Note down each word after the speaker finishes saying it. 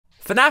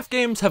FNaF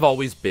games have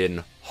always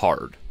been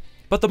hard,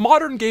 but the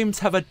modern games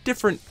have a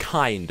different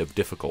kind of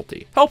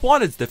difficulty. Help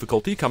Wanted's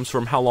difficulty comes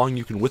from how long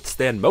you can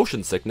withstand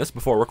motion sickness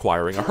before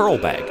requiring a hurl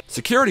bag.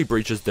 Security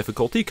Breach's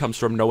difficulty comes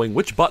from knowing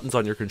which buttons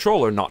on your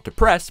controller not to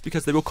press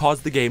because they will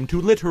cause the game to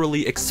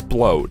literally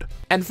explode.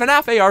 And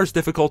FNaF AR's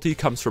difficulty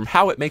comes from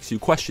how it makes you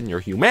question your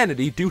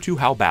humanity due to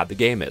how bad the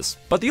game is.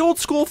 But the old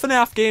school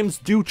FNaF games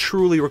do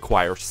truly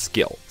require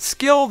skill.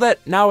 Skill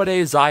that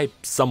nowadays I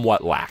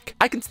somewhat lack.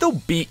 I can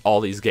still beat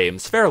all these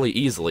games fairly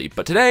easily,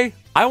 but today,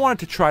 I wanted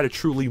to try to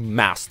truly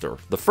master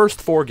the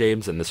first 4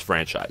 games in this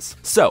franchise.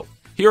 So,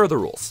 here are the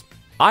rules.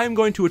 I am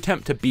going to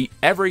attempt to beat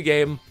every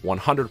game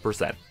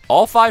 100%.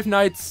 All 5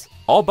 nights,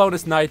 all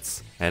bonus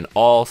nights, and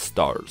all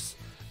stars.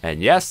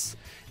 And yes,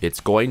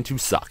 it's going to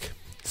suck.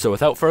 So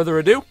without further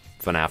ado,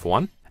 FNaF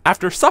 1.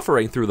 After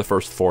suffering through the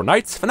first 4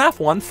 nights, FNaF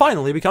 1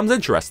 finally becomes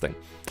interesting.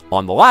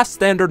 On the last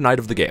standard night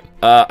of the game.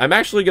 I'm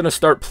actually gonna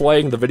start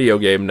playing the video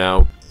game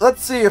now.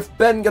 Let's see if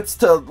Ben gets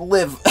to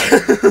live.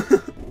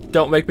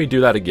 Don't make me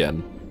do that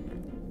again.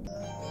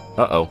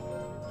 Uh-oh.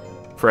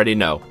 Freddy,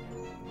 no.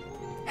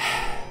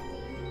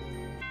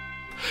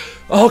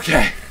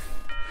 Okay.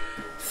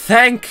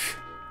 Thank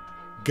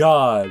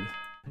God.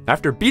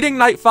 After beating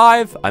night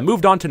 5, I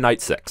moved on to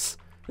night 6.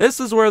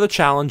 This is where the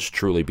challenge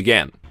truly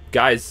began.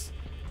 Guys,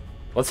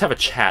 let's have a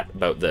chat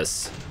about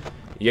this.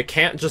 You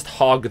can't just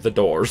hog the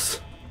doors.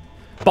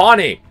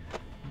 Bonnie!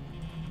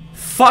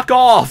 Fuck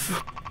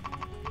off!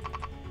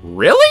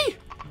 Really?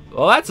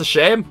 Well, that's a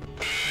shame.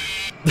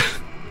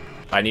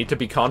 I need to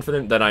be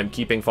confident that I'm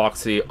keeping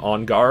Foxy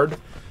on guard,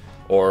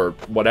 or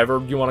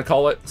whatever you want to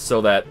call it,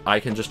 so that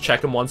I can just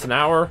check him once an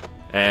hour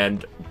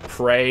and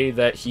pray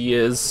that he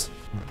is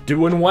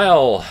doing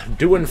well,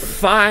 doing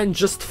fine,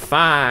 just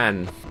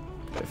fine.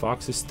 Okay,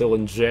 Foxy's still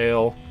in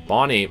jail.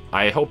 Bonnie,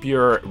 I hope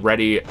you're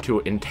ready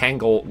to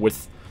entangle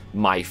with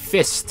my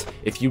fist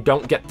if you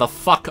don't get the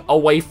fuck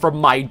away from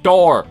my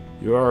door.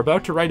 You are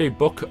about to write a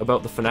book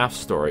about the FNaF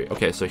story.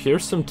 Okay, so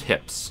here's some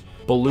tips.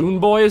 Balloon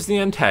Boy is the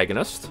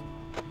antagonist.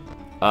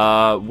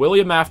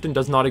 William Afton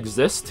does not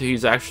exist.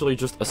 He's actually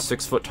just a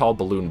 6-foot-tall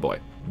balloon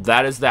boy.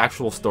 That is the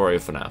actual story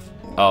of FNaF.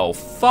 Oh,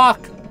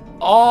 fuck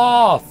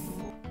off!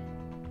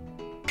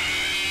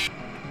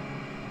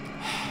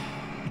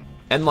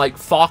 And, like,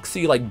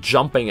 Foxy, like,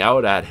 jumping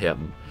out at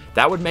him.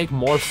 That would make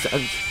more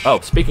sense. Oh,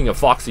 speaking of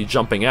Foxy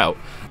jumping out.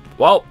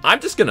 Well, I'm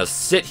just gonna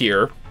sit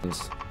here.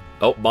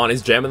 Oh,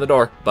 Bonnie's jamming the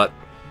door. But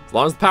as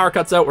long as the power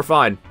cuts out, we're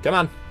fine. Come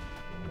on.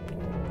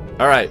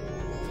 Alright.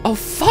 Oh,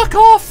 fuck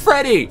off,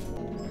 Freddy!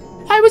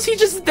 Why was he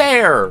just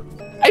there?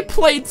 I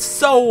played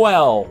so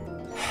well.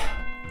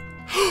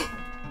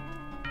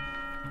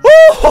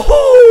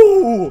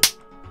 Woo-hoo-hoo!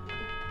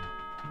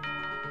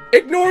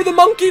 Ignore the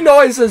monkey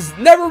noises.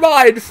 Never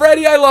mind,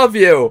 Freddy, I love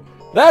you.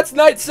 That's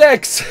night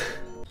 6.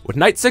 With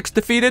night 6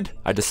 defeated,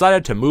 I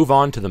decided to move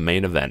on to the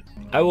main event.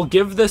 I will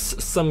give this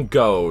some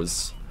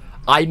goes.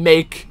 I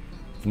make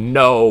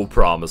no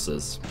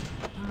promises.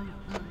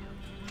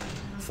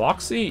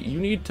 Foxy, you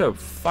need to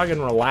fucking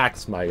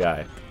relax, my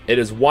guy. It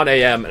is 1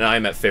 a.m. and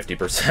I'm at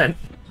 50%.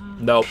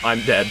 Nope,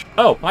 I'm dead.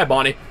 Oh, hi,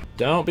 Bonnie.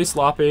 Don't be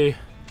sloppy.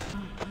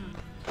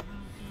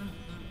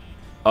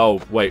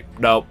 Oh, wait.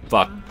 No,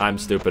 fuck. I'm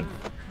stupid.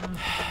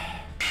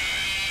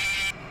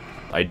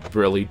 I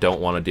really don't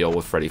want to deal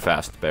with Freddy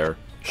Fazbear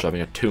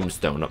shoving a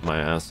tombstone up my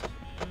ass.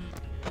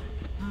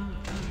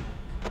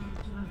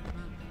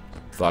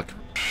 Fuck.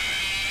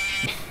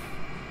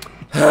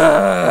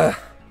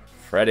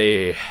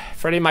 Freddy.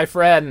 Freddy, my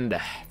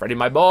friend. Freddy,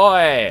 my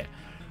boy.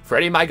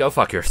 Freddy, my go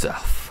fuck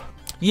yourself.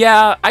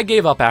 Yeah, I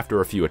gave up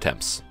after a few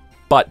attempts.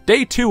 But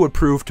day 2 would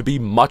prove to be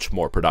much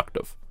more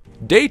productive.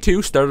 Day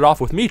 2 started off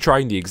with me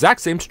trying the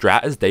exact same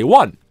strat as day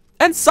 1.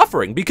 And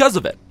suffering because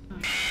of it.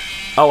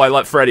 Oh, I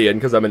let Freddy in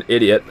because I'm an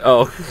idiot.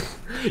 Oh,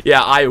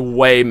 yeah, I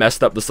way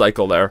messed up the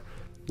cycle there.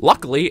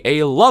 Luckily,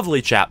 a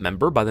lovely chat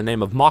member by the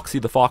name of Moxie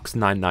the Fox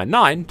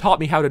 999 taught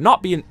me how to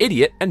not be an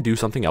idiot and do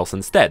something else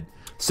instead.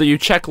 So you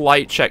check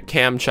light, check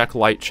cam, check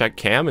light, check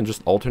cam, and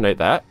just alternate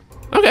that?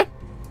 Okay.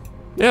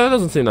 Yeah, that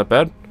doesn't seem that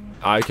bad.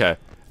 Okay.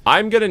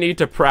 I'm gonna need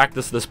to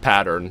practice this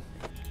pattern.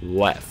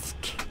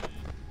 Left.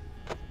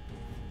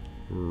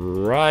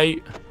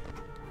 Right.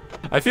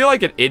 I feel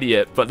like an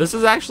idiot, but this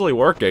is actually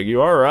working.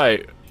 You are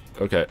right.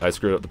 Okay, I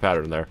screwed up the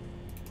pattern there.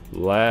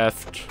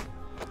 Left.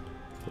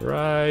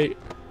 Right.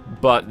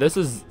 But this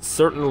is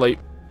certainly...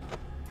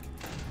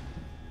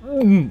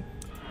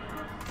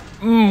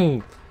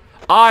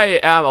 I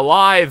am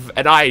alive,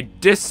 and I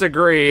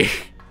disagree.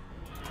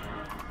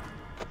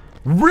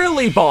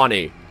 Really,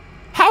 Bonnie?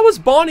 How is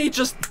Bonnie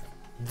just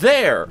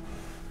there?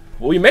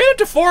 Well, we made it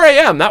to 4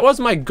 a.m. That was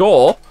my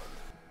goal.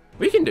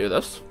 We can do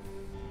this.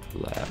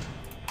 Left.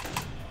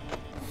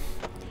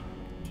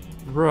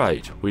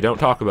 Right. We don't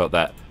talk about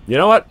that. You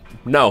know what?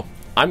 No.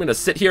 I'm going to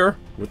sit here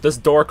with this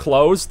door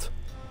closed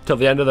till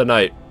the end of the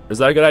night. Is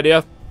that a good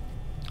idea?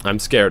 I'm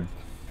scared.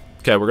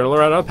 Okay, we're going to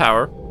run out of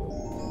power.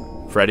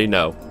 Freddy,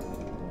 no.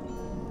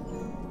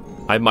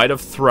 I might have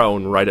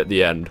thrown right at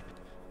the end.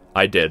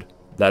 I did.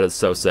 That is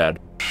so sad.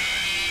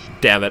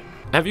 Damn it.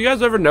 Have you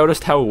guys ever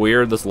noticed how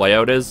weird this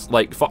layout is?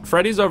 Like,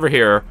 Freddy's over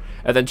here,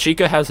 and then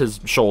Chica has his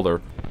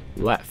shoulder.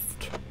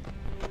 Left.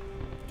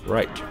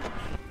 Right.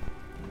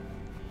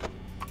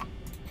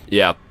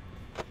 Yeah.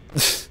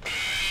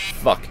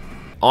 Fuck.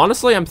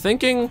 Honestly, I'm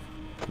thinking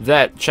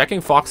that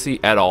checking Foxy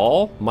at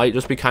all might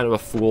just be kind of a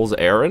fool's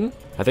errand.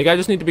 I think I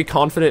just need to be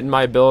confident in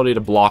my ability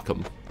to block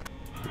him.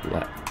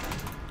 Left.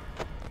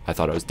 I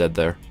thought I was dead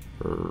there.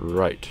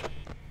 Right.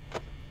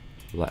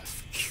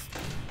 Left.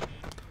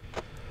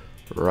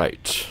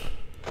 Right.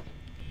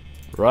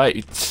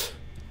 Right.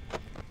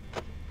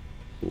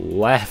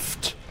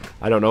 Left.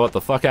 I don't know what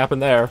the fuck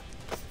happened there.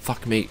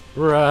 Fuck me.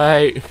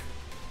 Right.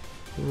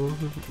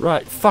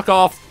 Right. Fuck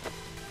off.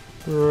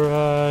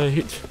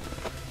 Right.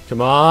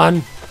 Come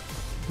on.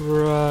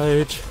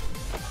 Right.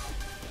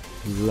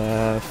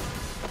 Left.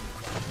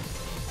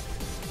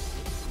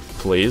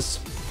 Please.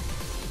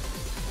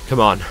 Come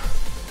on.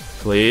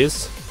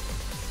 Please.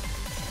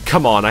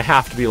 Come on, I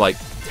have to be like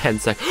 10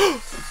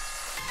 seconds.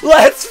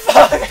 Let's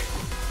fuck!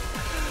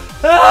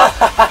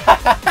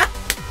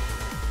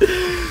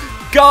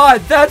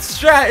 God, that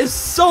strat is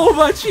so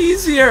much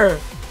easier!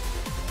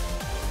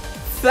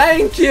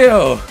 Thank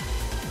you!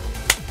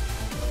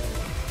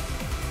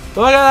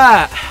 Look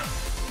at that!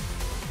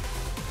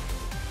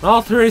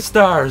 All 3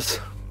 stars.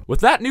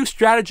 With that new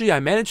strategy, I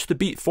managed to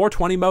beat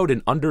 420 mode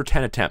in under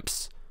 10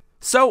 attempts.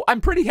 So, I'm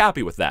pretty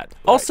happy with that.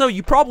 Right. Also,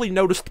 you probably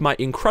noticed my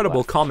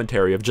incredible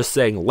commentary of just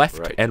saying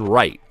left and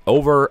right,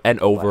 over and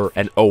over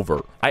and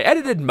over. I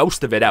edited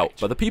most of it out,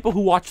 but the people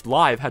who watched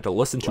live had to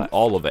listen to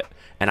all of it,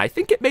 and I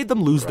think it made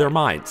them lose their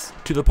minds.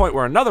 To the point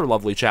where another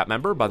lovely chat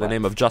member by the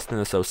name of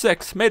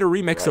Justinus06 made a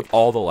remix of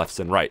all the lefts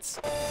and rights.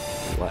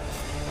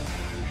 Left.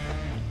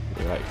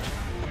 Right.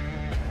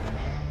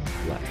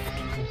 Left.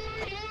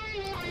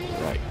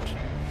 Right.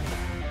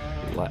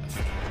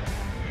 Left.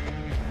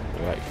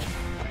 Right.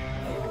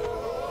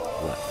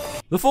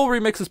 The full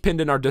remix is pinned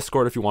in our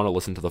Discord if you want to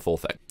listen to the full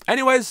thing.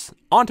 Anyways,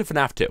 on to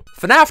FNaF 2.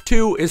 FNaF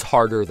 2 is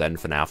harder than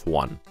FNaF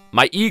 1.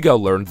 My ego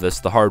learned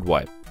this the hard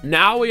way.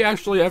 Now we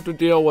actually have to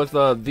deal with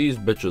these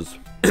bitches.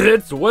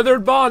 It's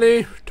Withered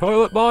Bonnie,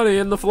 Toilet Bonnie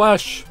in the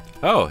flesh.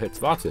 Oh, it's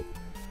Foxy.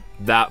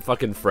 That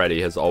fucking Freddy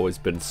has always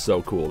been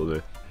so cool to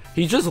me.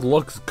 He just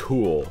looks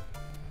cool.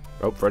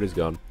 Oh, Freddy's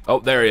gone. Oh,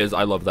 there he is.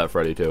 I love that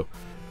Freddy too.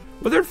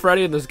 Withered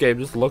Freddy in this game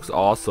just looks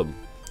awesome.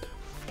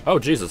 Oh,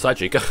 Jesus. Hi,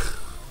 Chica.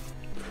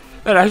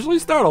 That actually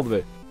startled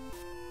me.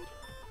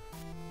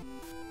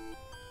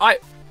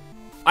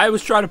 I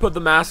was trying to put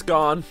the mask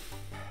on.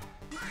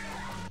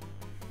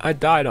 I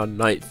died on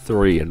night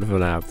 3 in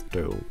FNaF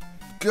 2.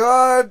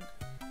 God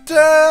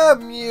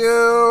damn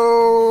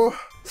you!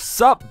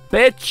 Sup,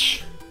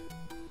 bitch?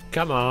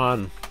 Come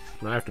on.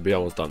 I have to be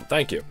almost done.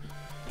 Thank you.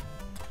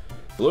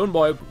 Balloon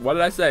Boy, what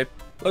did I say?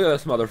 Look at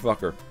this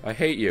motherfucker. I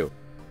hate you.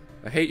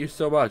 I hate you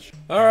so much.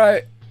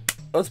 Alright.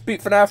 Let's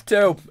beat FNaF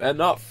 2 and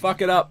not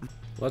fuck it up.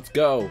 Let's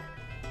go.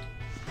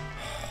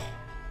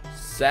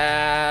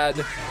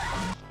 Sad.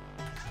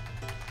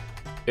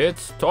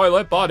 It's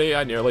Toilet Bonnie.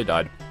 I nearly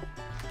died.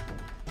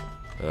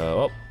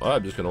 Well,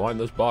 I'm just gonna wind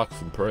this box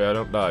and pray I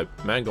don't die.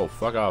 Mango,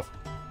 fuck off.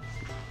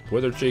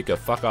 Withered Chica,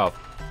 fuck off.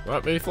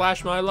 Let me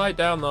flash my light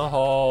down the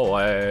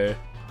hallway.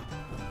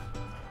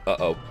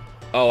 Uh-oh.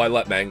 Oh, I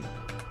let Mang.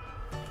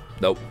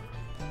 Nope.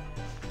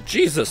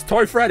 Jesus,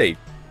 Toy Freddy.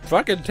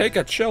 Fucking take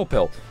a chill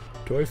pill.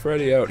 Toy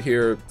Freddy out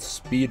here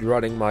speed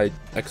running my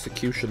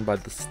execution by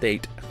the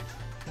state.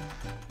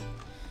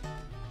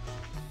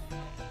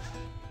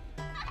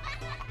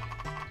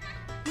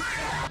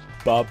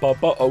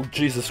 Oh,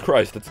 Jesus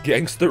Christ, it's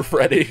Gangster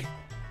Freddy.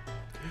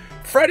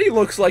 Freddy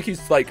looks like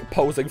he's, like,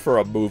 posing for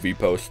a movie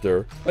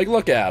poster. Like,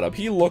 look at him.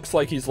 He looks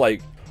like he's,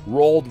 like,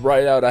 rolled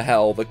right out of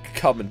hell to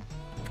come and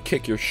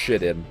kick your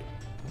shit in.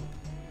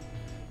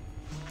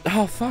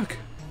 Oh, fuck.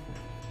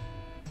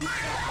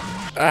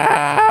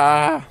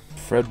 Ah!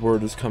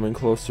 Fredward is coming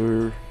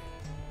closer.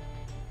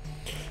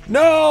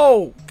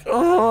 No!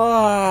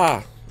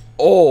 Ah!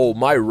 Oh,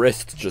 my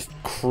wrist just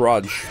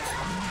crunched.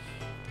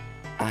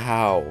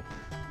 Ow.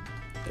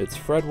 It's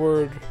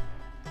Fredward.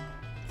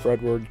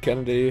 Fredward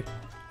Kennedy.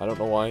 I don't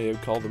know why you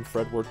called him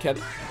Fredward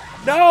Kennedy.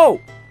 No!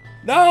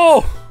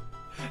 No!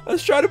 I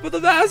was trying to put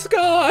the mask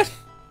on!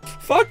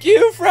 Fuck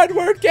you,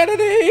 Fredward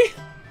Kennedy!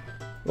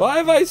 Why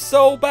am I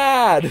so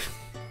bad?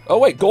 Oh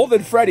wait,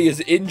 Golden Freddy is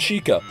in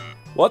Chica.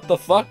 What the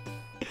fuck?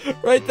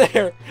 Right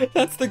there.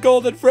 That's the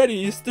Golden Freddy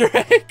Easter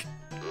egg.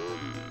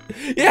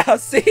 Yeah,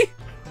 see?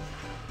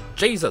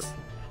 Jesus.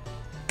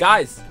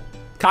 Guys,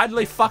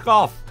 kindly fuck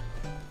off.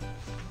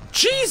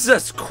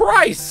 Jesus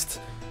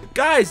Christ!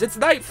 Guys, it's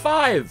night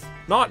 5,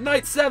 not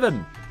night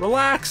 7.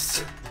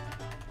 Relax.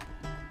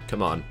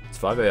 Come on, it's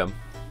 5 AM.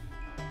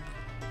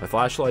 My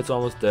flashlight's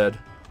almost dead.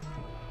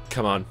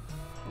 Come on.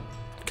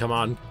 Come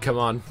on, come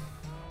on.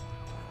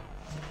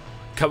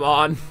 Come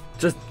on.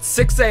 Just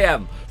 6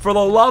 AM, for the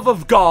love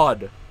of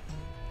God.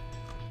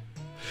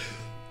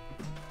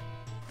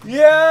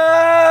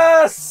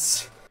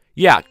 Yes!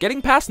 Yeah,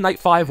 getting past night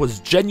 5 was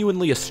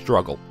genuinely a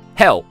struggle.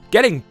 Hell,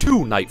 getting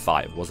to night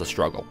 5 was a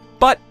struggle.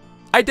 But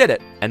I did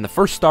it, and the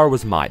first star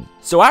was mine.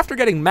 So after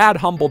getting mad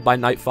humbled by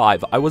night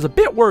 5, I was a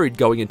bit worried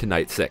going into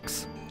night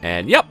 6.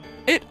 And yep,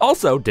 it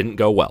also didn't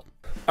go well.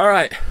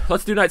 Alright,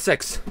 let's do night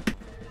 6.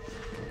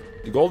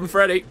 Golden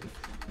Freddy.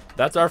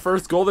 That's our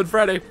first Golden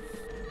Freddy.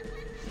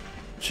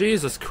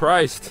 Jesus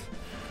Christ.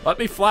 Let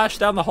me flash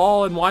down the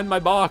hall and wind my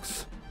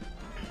box.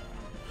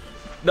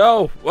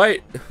 No,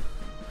 wait.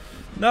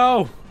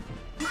 No.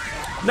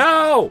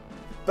 No!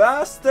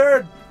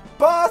 Bastard!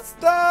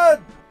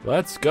 Bastard!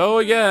 Let's go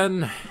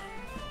again.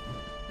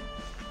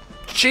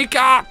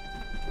 Chica!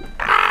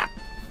 Ah!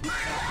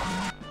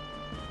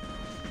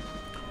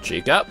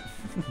 Chica,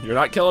 you're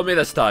not killing me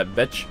this time,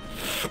 bitch.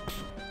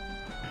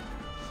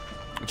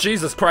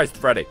 Jesus Christ,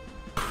 Freddy.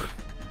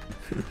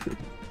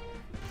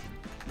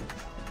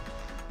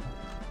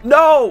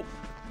 No!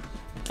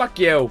 Fuck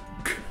you.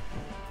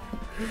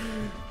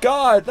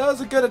 God, that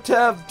was a good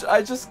attempt.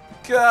 I just...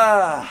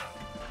 I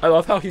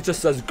love how he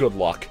just says good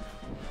luck.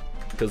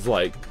 Because,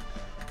 like...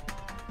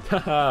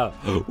 Haha,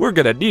 we're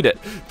gonna need it.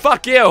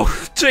 Fuck you!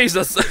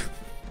 Jesus!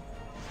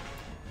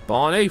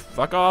 Bonnie,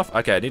 fuck off.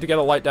 Okay, I need to get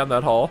a light down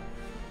that hall.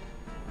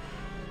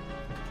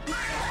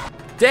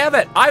 Damn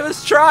it! I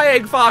was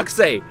trying,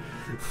 Foxy!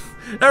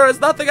 There was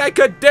nothing I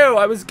could do!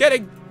 I was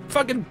getting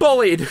fucking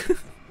bullied!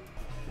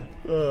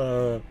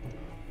 There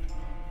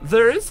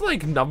is,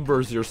 like,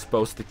 numbers you're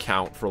supposed to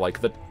count for,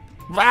 like, the...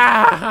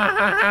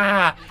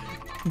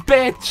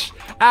 Bitch!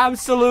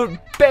 Absolute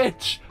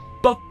bitch!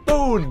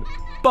 Buffoon!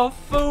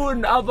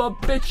 Buffoon of a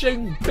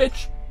bitching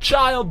bitch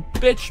child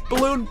bitch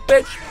balloon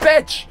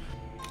bitch!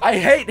 I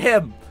hate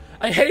him!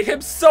 I hate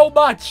him so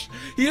much!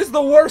 He is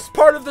the worst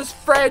part of this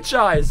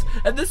franchise!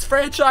 And this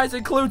franchise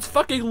includes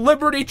fucking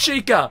Liberty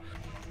Chica!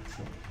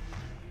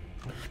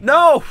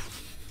 No!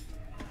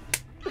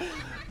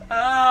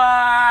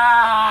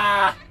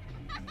 Ah!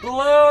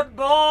 Balloon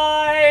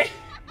boy!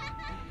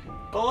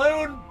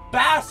 Balloon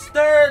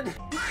bastard!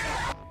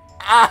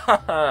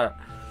 Ah!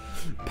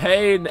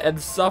 Pain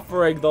and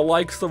suffering the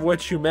likes of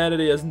which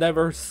humanity has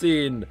never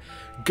seen.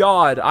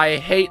 God, I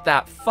hate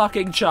that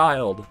fucking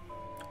child.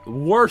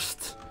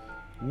 Worst.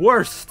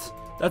 Worst.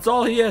 That's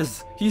all he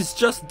is. He's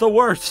just the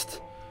worst.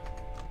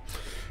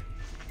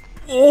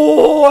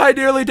 Oh, I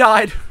nearly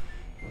died.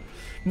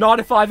 Not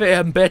at 5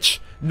 a.m., bitch.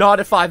 Not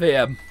at 5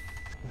 a.m.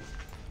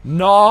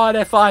 Not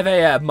at 5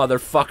 a.m.,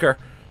 motherfucker.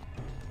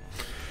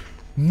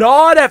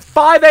 Not at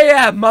 5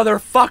 a.m.,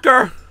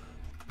 motherfucker.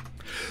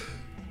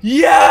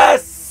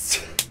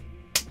 Yes!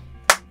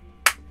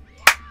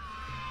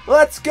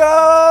 Let's go!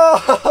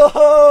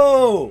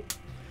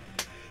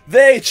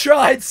 They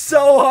tried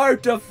so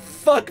hard to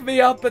fuck me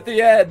up at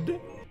the end.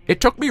 It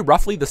took me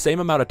roughly the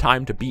same amount of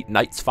time to beat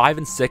nights 5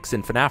 and 6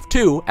 in FNaF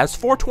 2 as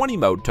 420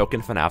 mode took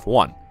in FNaF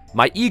 1.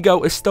 My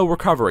ego is still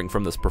recovering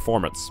from this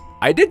performance.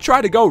 I did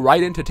try to go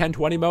right into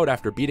 1020 mode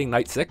after beating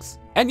night 6,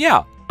 and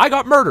yeah, I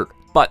got murdered.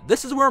 But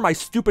this is where my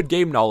stupid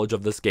game knowledge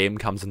of this game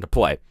comes into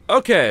play.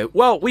 Okay,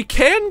 well,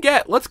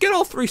 let's get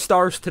all 3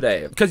 stars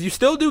today, because you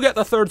still do get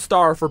the 3rd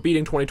star for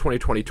beating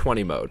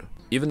 2020 mode,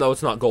 even though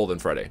it's not Golden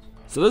Freddy.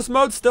 So this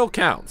mode still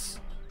counts,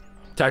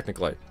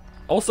 technically.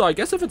 Also, I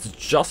guess if it's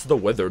just the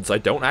wizards, I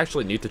don't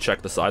actually need to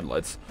check the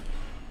sidelights.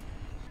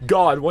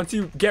 God, once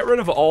you get rid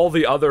of all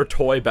the other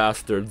toy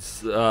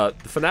bastards,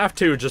 FNaF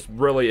 2 just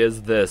really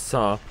is this,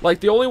 huh?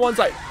 Like, the only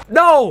ones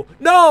No,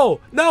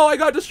 I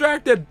got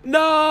distracted.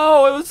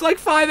 No, it was like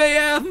 5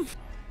 a.m.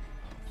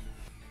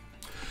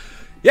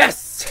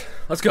 Yes,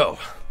 let's go.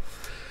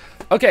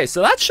 Okay,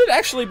 so that should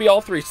actually be all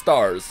 3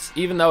 stars,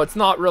 even though it's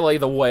not really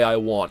the way I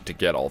want to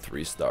get all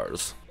 3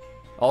 stars.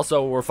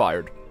 Also, we're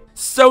fired.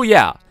 So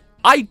yeah,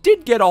 I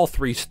did get all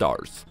 3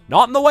 stars.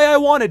 Not in the way I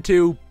wanted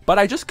to, but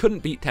I just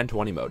couldn't beat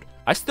 1020 mode.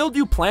 I still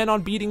do plan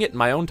on beating it in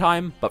my own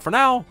time, but for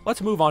now,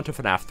 let's move on to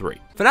FNaF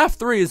 3. FNaF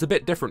 3 is a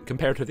bit different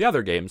compared to the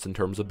other games in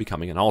terms of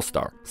becoming an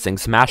all-star. Sing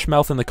Smash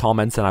Mouth in the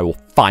comments and I will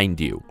find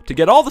you. To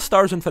get all the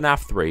stars in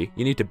FNaF 3,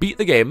 you need to beat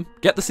the game,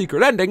 get the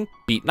secret ending,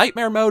 beat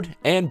Nightmare Mode,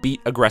 and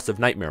beat Aggressive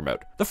Nightmare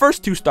Mode. The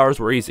first 2 stars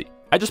were easy.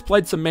 I just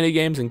played some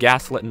minigames and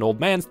gaslit an old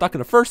man stuck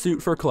in a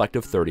fursuit for a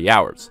collective 30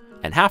 hours,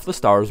 and half the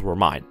stars were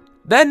mine.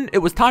 Then it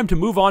was time to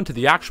move on to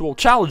the actual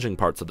challenging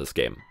parts of this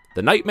game,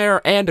 the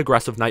Nightmare and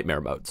Aggressive Nightmare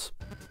modes.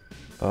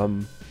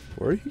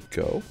 Where'd he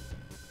go?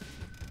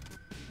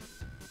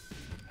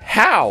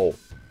 How?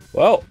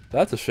 Well,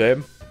 that's a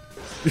shame.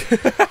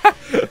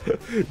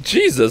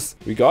 Jesus,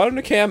 we got him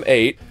to Cam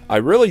 8. I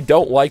really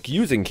don't like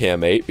using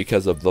Cam 8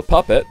 because of the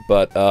puppet,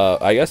 but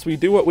I guess we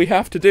do what we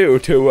have to do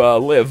to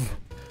live.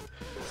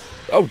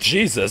 Oh,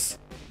 Jesus.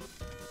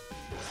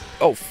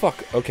 Oh,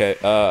 fuck. Okay,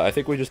 I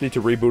think we just need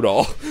to reboot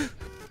all.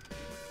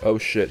 Oh,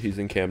 shit, he's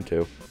in Cam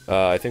 2.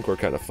 I think we're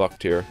kind of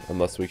fucked here,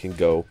 unless we can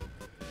go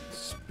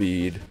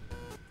speed.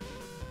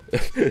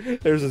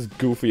 There's this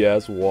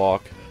goofy-ass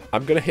walk.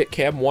 I'm gonna hit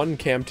Cam 1,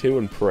 Cam 2,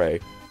 and pray.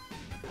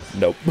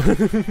 Nope.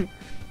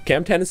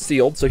 Cam 10 is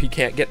sealed, so he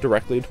can't get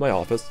directly into my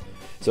office.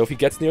 So if he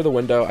gets near the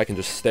window, I can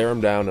just stare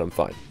him down and I'm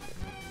fine.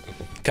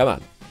 Come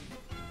on.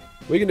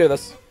 We can do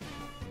this.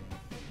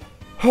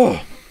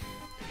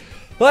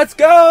 Let's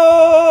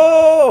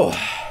go!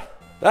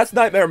 That's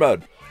nightmare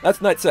mode.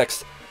 That's night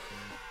 6.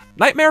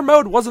 Nightmare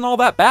mode wasn't all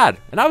that bad,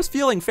 and I was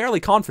feeling fairly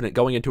confident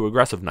going into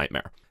aggressive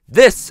nightmare.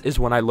 This is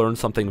when I learned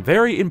something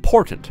very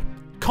important.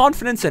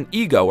 Confidence and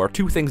ego are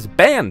two things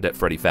banned at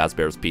Freddy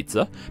Fazbear's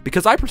Pizza,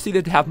 because I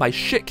proceeded to have my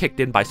shit kicked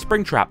in by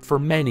Springtrap for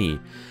many,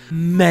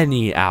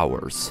 many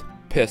hours.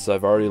 Piss,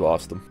 I've already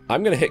lost him.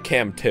 I'm gonna hit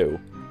Cam 2.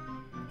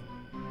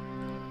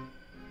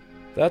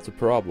 That's a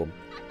problem.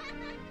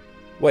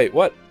 Wait,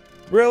 what?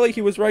 Really?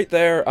 He was right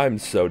there? I'm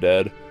so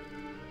dead.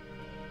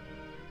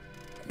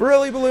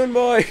 Really, Balloon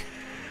Boy?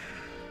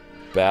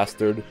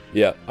 Bastard.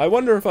 Yeah, I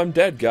wonder if I'm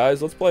dead,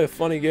 guys. Let's play a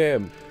funny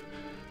game.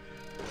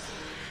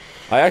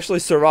 I actually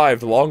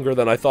survived longer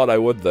than I thought I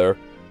would there.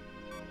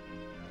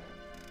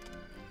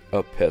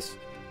 Oh, piss.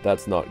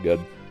 That's not good.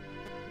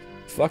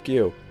 Fuck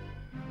you.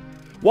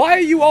 Why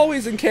are you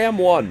always in Cam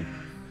 1?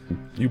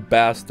 You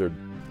bastard.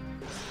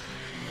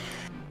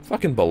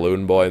 Fucking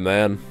Balloon Boy,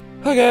 man.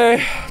 Okay,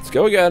 let's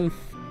go again.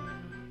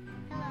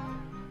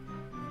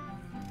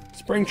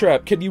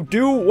 Springtrap, can you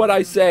do what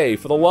I say,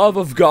 for the love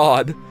of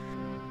God?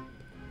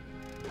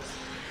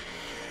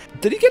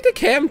 Did he get to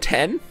Cam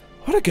 10?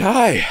 What a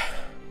guy.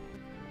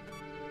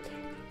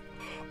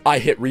 I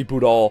hit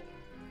reboot all.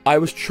 I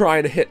was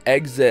trying to hit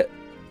exit.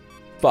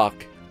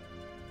 Fuck.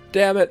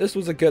 Damn it, this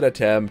was a good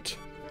attempt.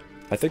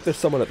 I think there's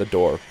someone at the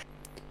door.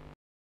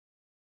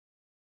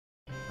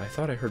 I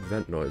thought I heard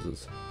vent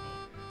noises.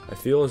 I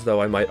feel as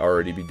though I might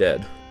already be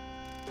dead.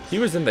 He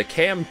was in the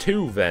Cam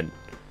 2 vent.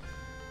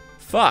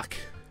 Fuck.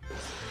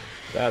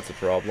 That's a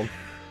problem.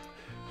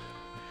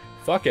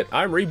 Fuck it,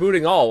 I'm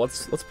rebooting all.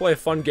 Let's play a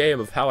fun game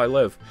of how I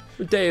live.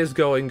 The day is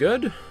going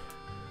good.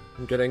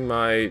 I'm getting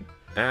my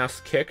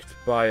ass kicked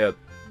by a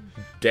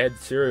dead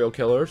serial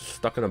killer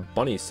stuck in a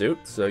bunny suit,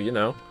 so you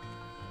know.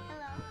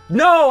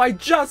 No, I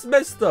just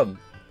missed them!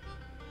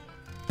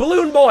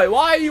 Balloon Boy,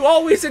 why are you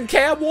always in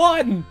Cam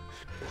 1?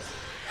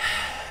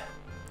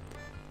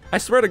 I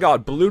swear to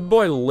God, Balloon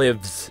Boy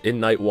lives in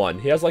Night 1.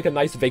 He has like a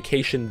nice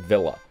vacation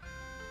villa.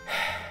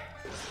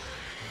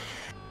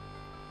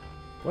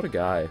 What a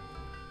guy.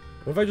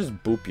 What if I just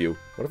boop you?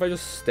 What if I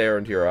just stare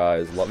into your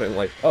eyes,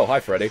 lovingly? Oh, hi,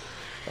 Freddy.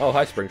 Oh,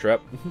 hi, Springtrap.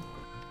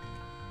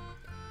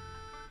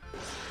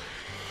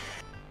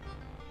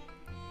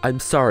 I'm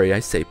sorry, I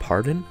say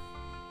pardon?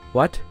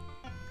 What?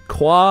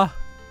 Quoi?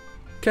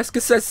 Qu'est-ce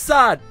que c'est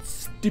ça,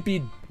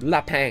 stupid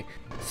lapin?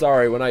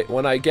 Sorry,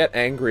 when I get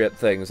angry at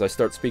things, I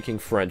start speaking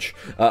French.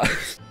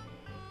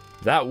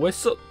 That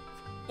whistle...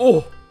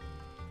 Oh!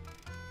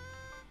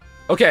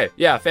 Okay,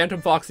 yeah,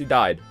 Phantom Foxy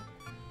died.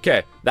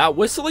 Okay, that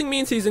whistling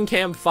means he's in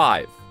Cam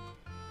 5.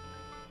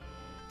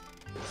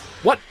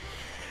 What?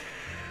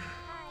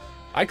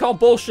 I call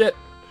bullshit.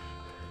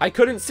 I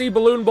couldn't see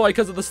Balloon Boy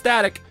because of the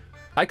static.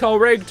 I call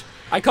rigged.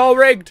 I call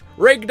rigged.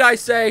 Rigged, I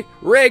say.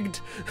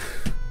 Rigged.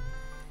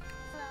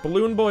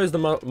 Balloon Boy is the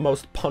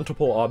most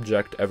puntable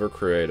object ever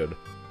created.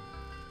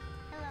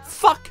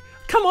 Fuck!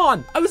 Come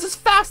on! I was as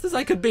fast as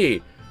I could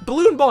be!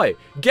 Balloon Boy,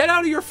 get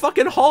out of your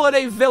fucking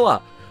holiday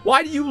villa!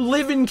 Why do you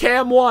live in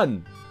Cam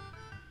 1?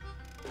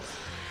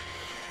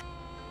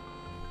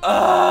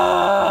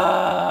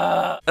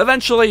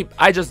 Eventually,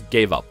 I just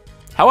gave up.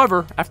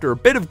 However, after a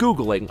bit of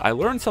Googling, I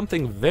learned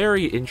something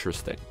very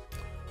interesting.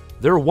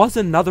 There was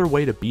another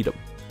way to beat him.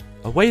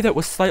 A way that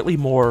was slightly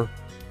more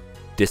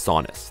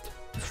dishonest.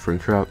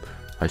 Springtrap,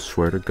 I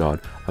swear to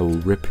God, I will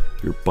rip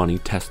your bunny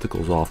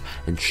testicles off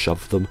and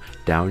shove them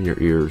down your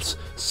ears.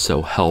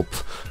 So help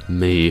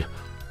me,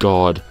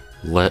 God,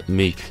 let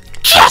me...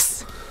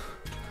 Yes!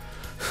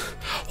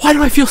 Why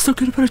do I feel so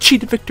good about a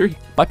cheated victory?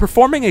 By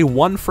performing a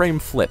one-frame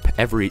flip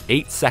every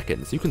 8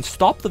 seconds, you can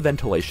stop the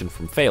ventilation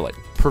from failing,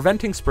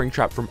 preventing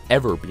Springtrap from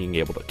ever being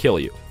able to kill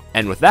you.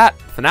 And with that,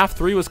 FNaF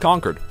 3 was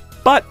conquered.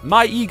 But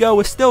my ego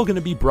is still going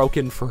to be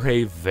broken for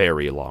a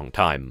very long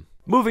time.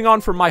 Moving on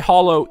from my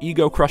hollow,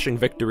 ego-crushing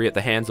victory at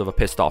the hands of a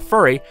pissed-off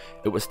furry,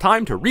 it was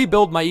time to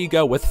rebuild my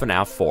ego with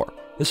FNaF 4.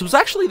 This was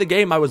actually the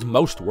game I was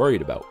most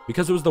worried about,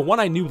 because it was the one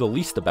I knew the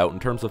least about in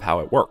terms of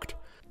how it worked.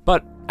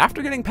 But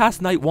after getting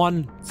past Night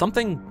 1,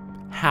 something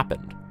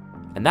happened.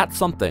 And that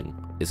something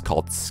is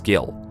called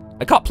skill.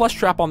 I caught Plush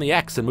Trap on the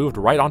X and moved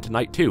right on to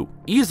Night 2,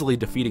 easily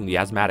defeating the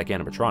asthmatic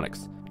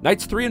animatronics.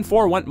 Nights 3 and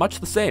 4 went much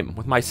the same,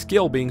 with my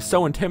skill being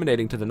so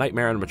intimidating to the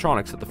nightmare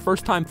animatronics that the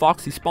first time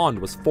Foxy spawned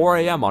was 4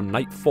 AM on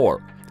Night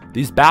 4.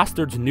 These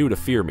bastards knew to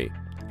fear me.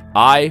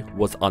 I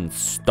was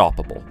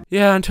unstoppable.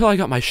 Yeah, until I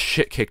got my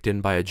shit kicked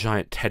in by a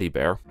giant teddy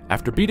bear.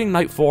 After beating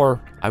Night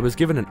 4, I was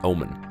given an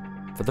omen.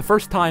 For the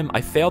first time,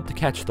 I failed to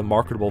catch the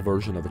marketable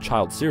version of a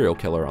child serial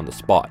killer on the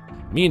spot,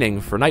 meaning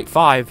for Night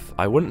 5,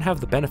 I wouldn't have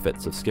the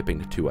benefits of skipping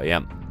to 2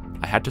 AM.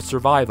 I had to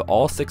survive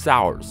all 6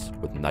 hours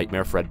with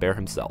Nightmare Fredbear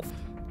himself.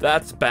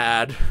 That's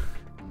bad.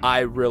 I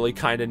really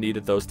kinda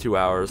needed those 2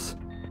 hours.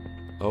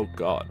 Oh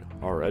God,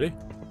 already?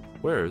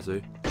 Where is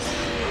he?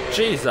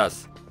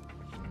 Jesus!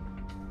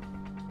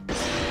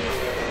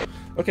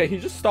 Okay, he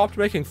just stopped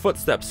making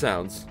footstep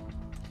sounds.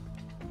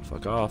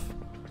 Fuck off.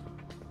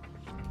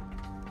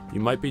 You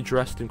might be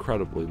dressed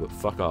incredibly, but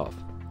fuck off.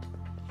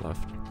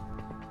 Left.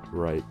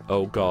 Right.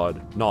 Oh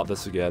God, not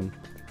this again.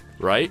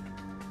 Right?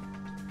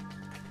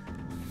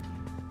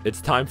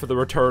 It's time for the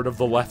return of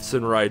the lefts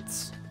and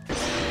rights.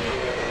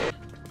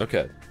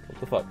 Okay, what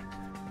the fuck?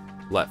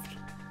 Left.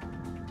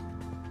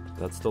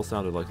 That still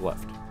sounded like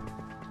left.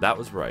 That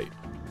was right.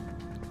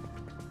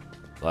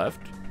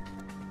 Left?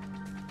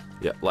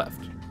 Yeah,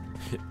 left.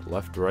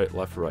 Left, right.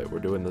 We're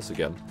doing this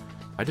again.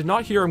 I did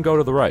not hear him go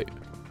to the right.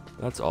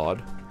 That's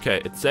odd. Okay,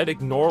 it said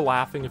ignore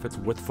laughing if it's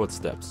with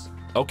footsteps.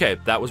 Okay,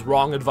 that was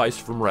wrong advice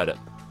from Reddit.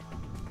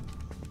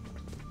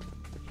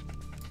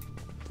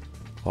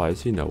 Why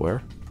is he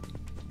nowhere?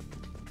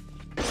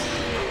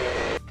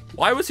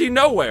 Why was he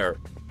nowhere?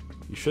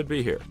 He should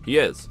be here. He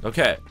is.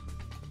 Okay.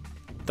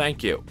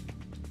 Thank you.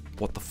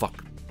 What the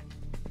fuck?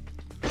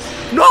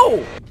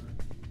 No!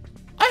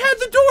 I had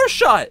the door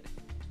shut!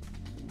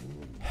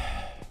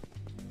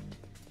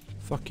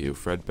 Fuck you,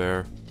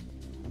 Fredbear.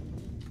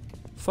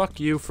 Fuck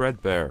you,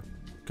 Fredbear.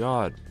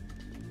 God.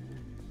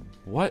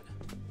 What?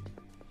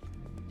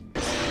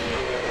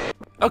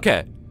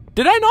 Okay.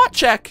 Did I not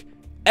check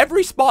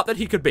every spot that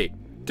he could be?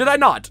 Did I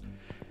not?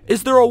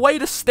 Is there a way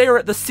to stare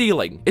at the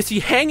ceiling? Is he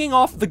hanging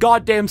off the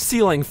goddamn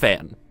ceiling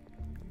fan?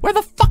 Where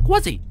the fuck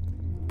was he?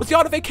 Was he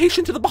on a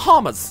vacation to the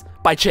Bahamas,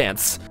 by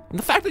chance? And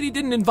the fact that he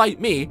didn't invite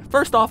me,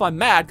 first off, I'm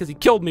mad because he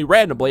killed me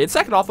randomly, and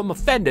second off, I'm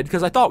offended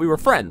because I thought we were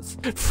friends.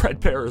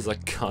 Fredbear is a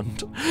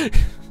cunt.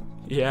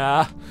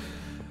 Yeah.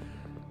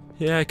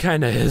 Yeah, it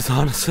kinda is,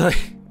 honestly.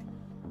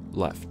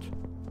 Left.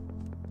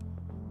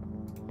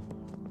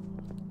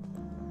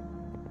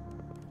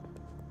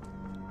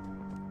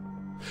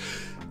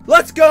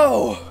 Let's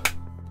go!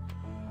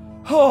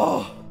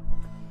 Oh,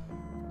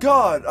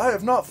 God, I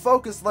have not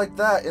focused like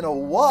that in a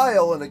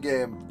while in a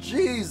game.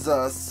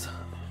 Jesus.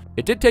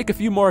 It did take a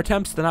few more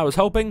attempts than I was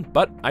hoping,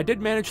 but I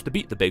did manage to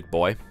beat the big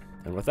boy.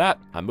 And with that,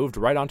 I moved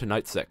right on to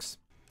night 6.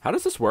 How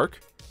does this work?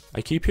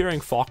 I keep hearing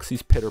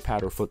Foxy's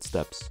pitter-patter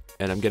footsteps,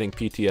 and I'm getting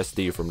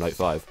PTSD from night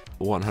 5.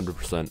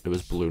 100% it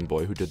was Balloon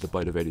Boy who did the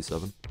bite of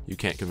 87. You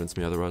can't convince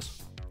me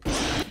otherwise.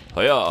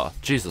 Hiya!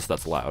 Jesus,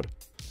 that's loud.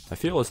 I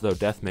feel as though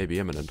death may be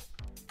imminent.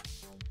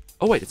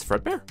 Oh wait, it's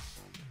Fredbear?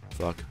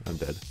 Fuck, I'm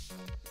dead.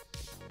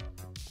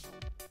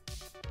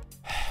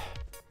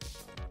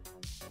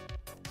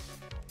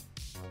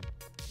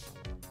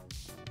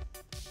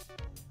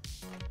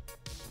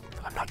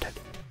 I'm not dead.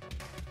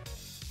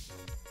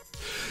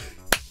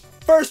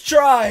 First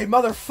try,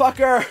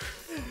 motherfucker!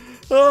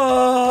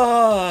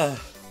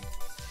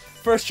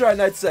 First try,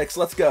 night 6,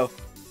 let's go.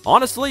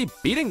 Honestly,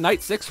 beating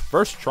night 6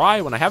 first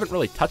try when I haven't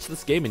really touched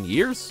this game in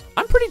years,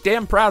 I'm pretty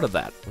damn proud of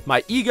that. With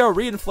my ego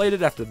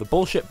reinflated after the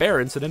bullshit bear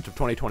incident of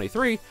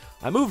 2023,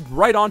 I moved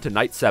right on to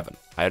night 7.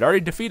 I had already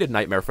defeated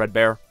Nightmare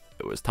Fredbear.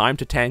 It was time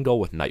to tangle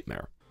with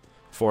Nightmare.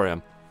 4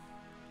 a.m.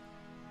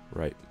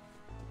 Right.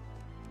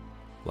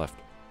 Left.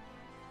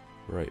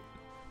 Right.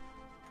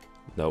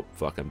 Nope,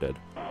 fuck, I'm dead.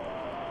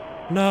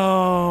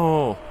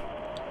 No!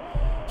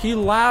 He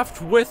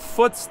laughed with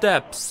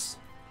footsteps!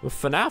 With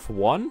FNaF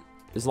 1?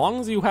 As long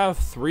as you have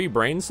 3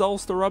 brain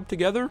cells to rub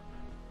together,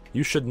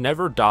 you should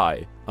never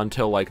die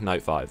until like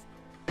night 5.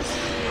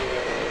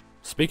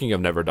 Speaking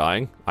of never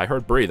dying, I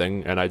heard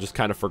breathing and I just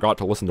kind of forgot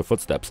to listen to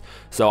footsteps,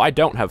 so I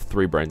don't have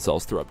 3 brain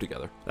cells to rub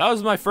together. That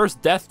was my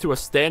first death to a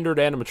standard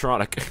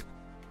animatronic.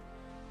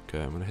 Okay,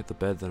 I'm gonna hit the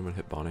bed, then I'm gonna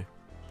hit Bonnie.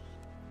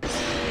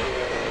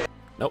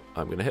 Nope,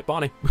 I'm gonna hit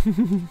Bonnie.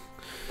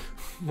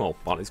 Well,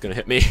 Bonnie's gonna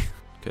hit me.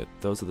 Okay,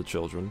 those are the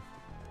children.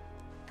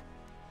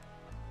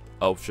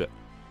 Oh shit.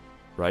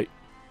 Right.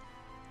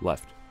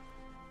 Left.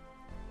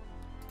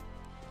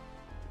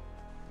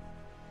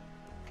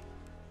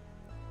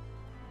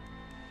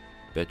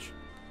 Bitch.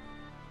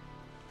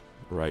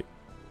 Right.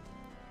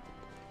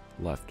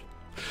 Left.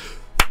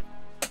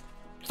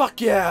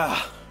 Fuck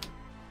yeah!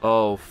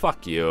 Oh,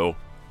 fuck you.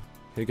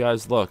 Hey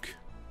guys, look.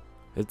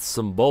 It's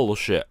some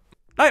bullshit.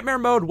 Nightmare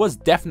mode was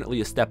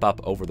definitely a step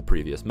up over the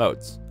previous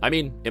modes. I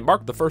mean, it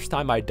marked the first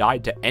time I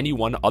died to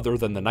anyone other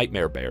than the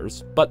Nightmare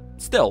Bears, but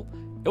still,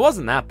 it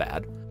wasn't that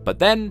bad. But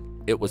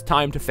then, it was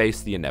time to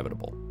face the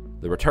inevitable.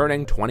 The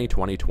returning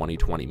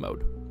 2020-2020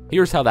 mode.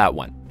 Here's how that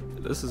went.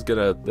 This is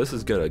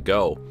gonna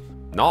go.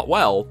 Not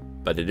well,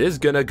 but it is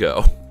gonna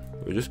go.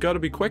 We just gotta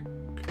be quick.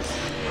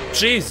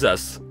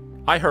 Jesus!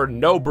 I heard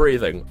no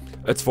breathing.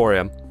 It's 4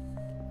 a.m.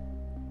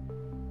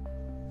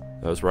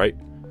 That was right.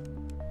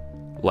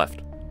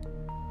 Left.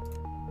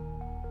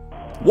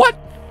 What?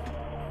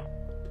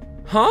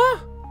 Huh?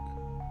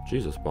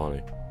 Jesus,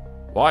 Bonnie.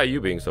 Why are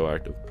you being so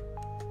active?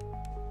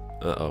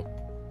 Uh-oh.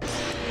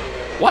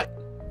 What?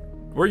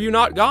 Were you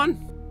not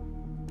gone?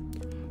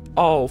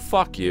 Oh,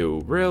 fuck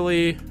you.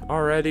 Really?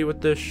 Already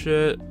with this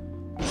shit?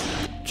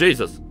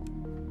 Jesus.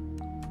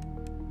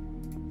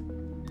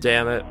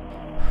 Damn it.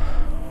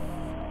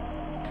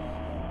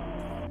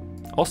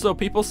 Also,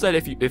 people said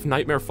if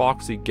Nightmare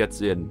Foxy gets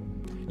in,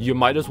 you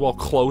might as well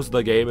close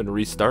the game and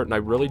restart, and I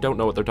really don't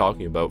know what they're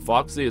talking about.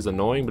 Foxy is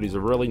annoying, but he's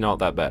really not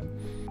that bad.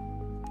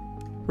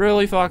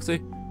 Really,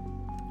 Foxy?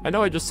 I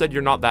know I just said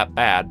you're not that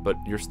bad, but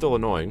you're still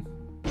annoying.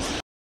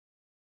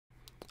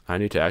 I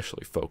need to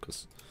actually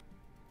focus.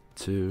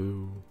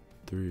 2,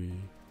 3,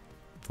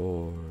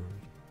 4,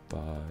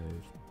 5,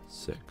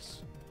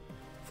 6.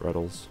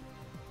 Freddles.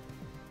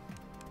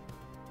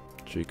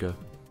 Chica.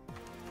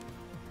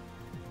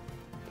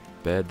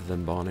 Bed,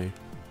 then Bonnie.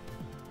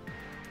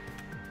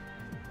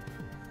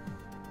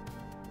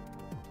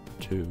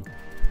 2.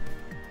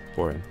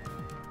 4M.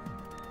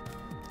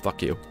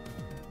 Fuck you.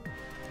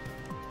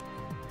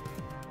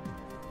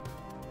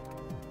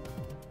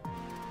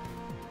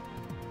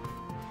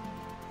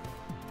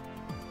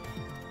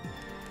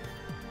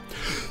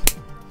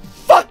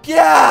 Fuck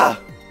yeah!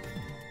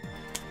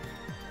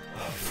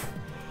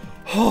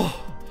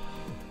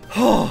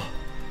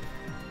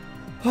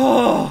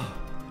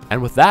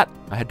 And with that,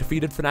 I had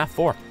defeated FNaF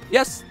 4.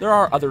 Yes, there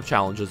are other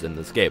challenges in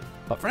this game,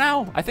 but for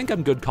now, I think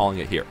I'm good calling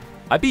it here.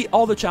 I beat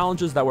all the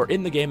challenges that were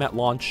in the game at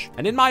launch,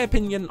 and in my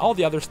opinion, all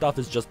the other stuff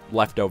is just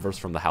leftovers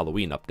from the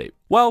Halloween update.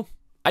 Well,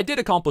 I did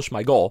accomplish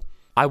my goal.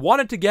 I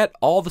wanted to get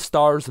all the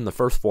stars in the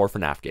first 4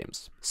 FNaF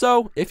games.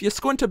 So, if you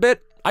squint a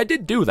bit, I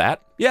did do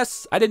that.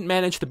 Yes, I didn't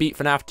manage to beat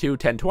FNaF 2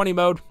 1020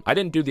 mode, I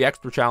didn't do the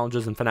extra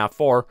challenges in FNaF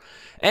 4,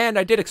 and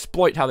I did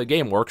exploit how the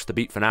game works to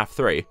beat FNaF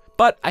 3,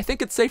 but I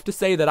think it's safe to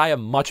say that I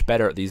am much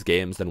better at these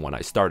games than when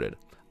I started.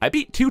 I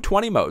beat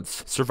 220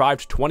 modes,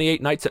 survived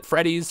 28 nights at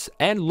Freddy's,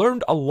 and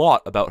learned a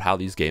lot about how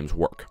these games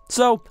work.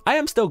 So, I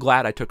am still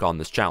glad I took on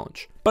this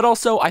challenge. But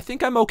also, I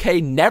think I'm okay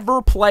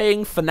never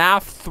playing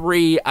FNaF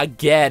 3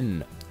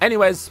 again.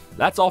 Anyways,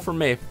 that's all from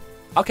me.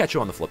 I'll catch you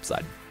on the flip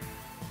side.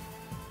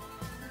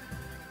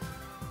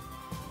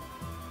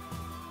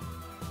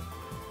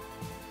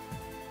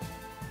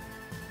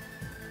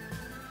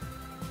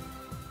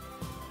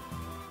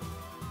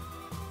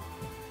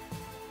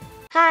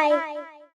 Hi.